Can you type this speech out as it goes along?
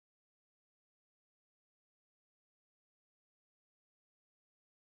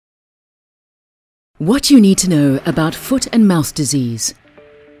What you need to know about foot and mouth disease.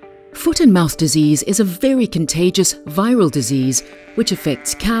 Foot and mouth disease is a very contagious viral disease which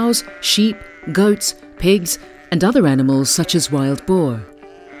affects cows, sheep, goats, pigs, and other animals such as wild boar.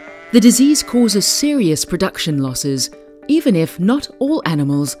 The disease causes serious production losses, even if not all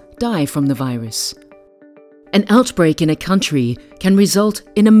animals die from the virus. An outbreak in a country can result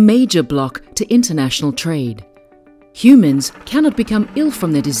in a major block to international trade. Humans cannot become ill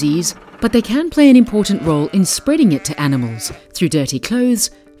from the disease, but they can play an important role in spreading it to animals through dirty clothes,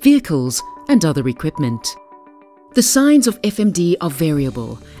 vehicles, and other equipment. The signs of FMD are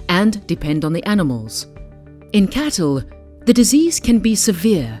variable and depend on the animals. In cattle, the disease can be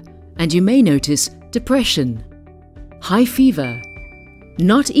severe, and you may notice depression, high fever,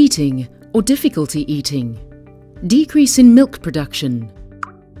 not eating or difficulty eating, decrease in milk production,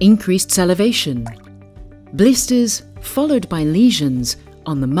 increased salivation, blisters followed by lesions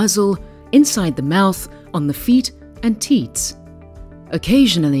on the muzzle, inside the mouth, on the feet and teats.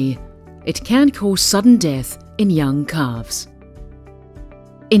 Occasionally, it can cause sudden death in young calves.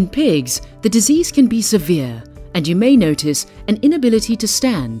 In pigs, the disease can be severe and you may notice an inability to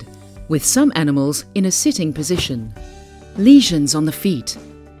stand, with some animals in a sitting position, lesions on the feet,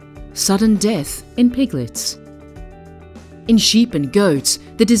 sudden death in piglets. In sheep and goats,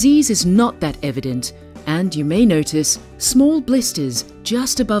 the disease is not that evident and you may notice small blisters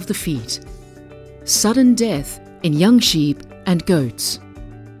just above the feet. Sudden death in young sheep and goats.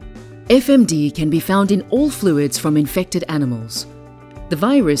 FMD can be found in all fluids from infected animals. The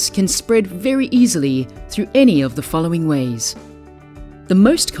virus can spread very easily through any of the following ways. The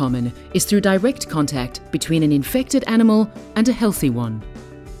most common is through direct contact between an infected animal and a healthy one.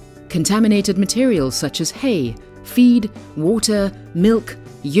 Contaminated materials such as hay, feed, water, milk,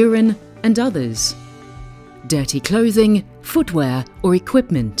 urine, and others. Dirty clothing, footwear, or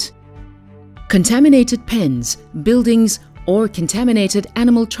equipment. Contaminated pens, buildings, or contaminated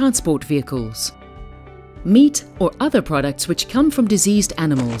animal transport vehicles. Meat or other products which come from diseased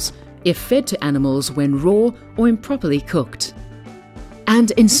animals, if fed to animals when raw or improperly cooked.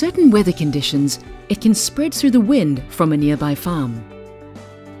 And in certain weather conditions, it can spread through the wind from a nearby farm.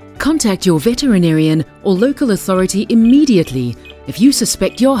 Contact your veterinarian or local authority immediately if you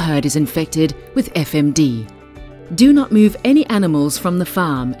suspect your herd is infected with FMD. Do not move any animals from the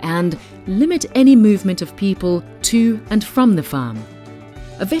farm and limit any movement of people to and from the farm.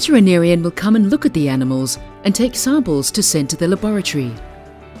 A veterinarian will come and look at the animals and take samples to send to the laboratory.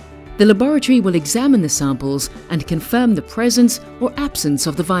 The laboratory will examine the samples and confirm the presence or absence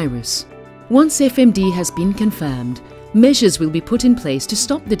of the virus. Once FMD has been confirmed, measures will be put in place to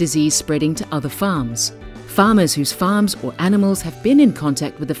stop the disease spreading to other farms. Farmers whose farms or animals have been in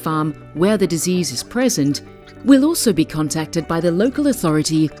contact with the farm where the disease is present will also be contacted by the local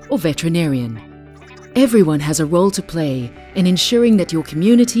authority or veterinarian. Everyone has a role to play in ensuring that your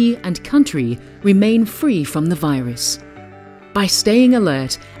community and country remain free from the virus. By staying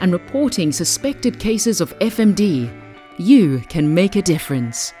alert and reporting suspected cases of FMD, you can make a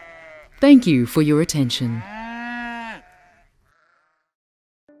difference. Thank you for your attention.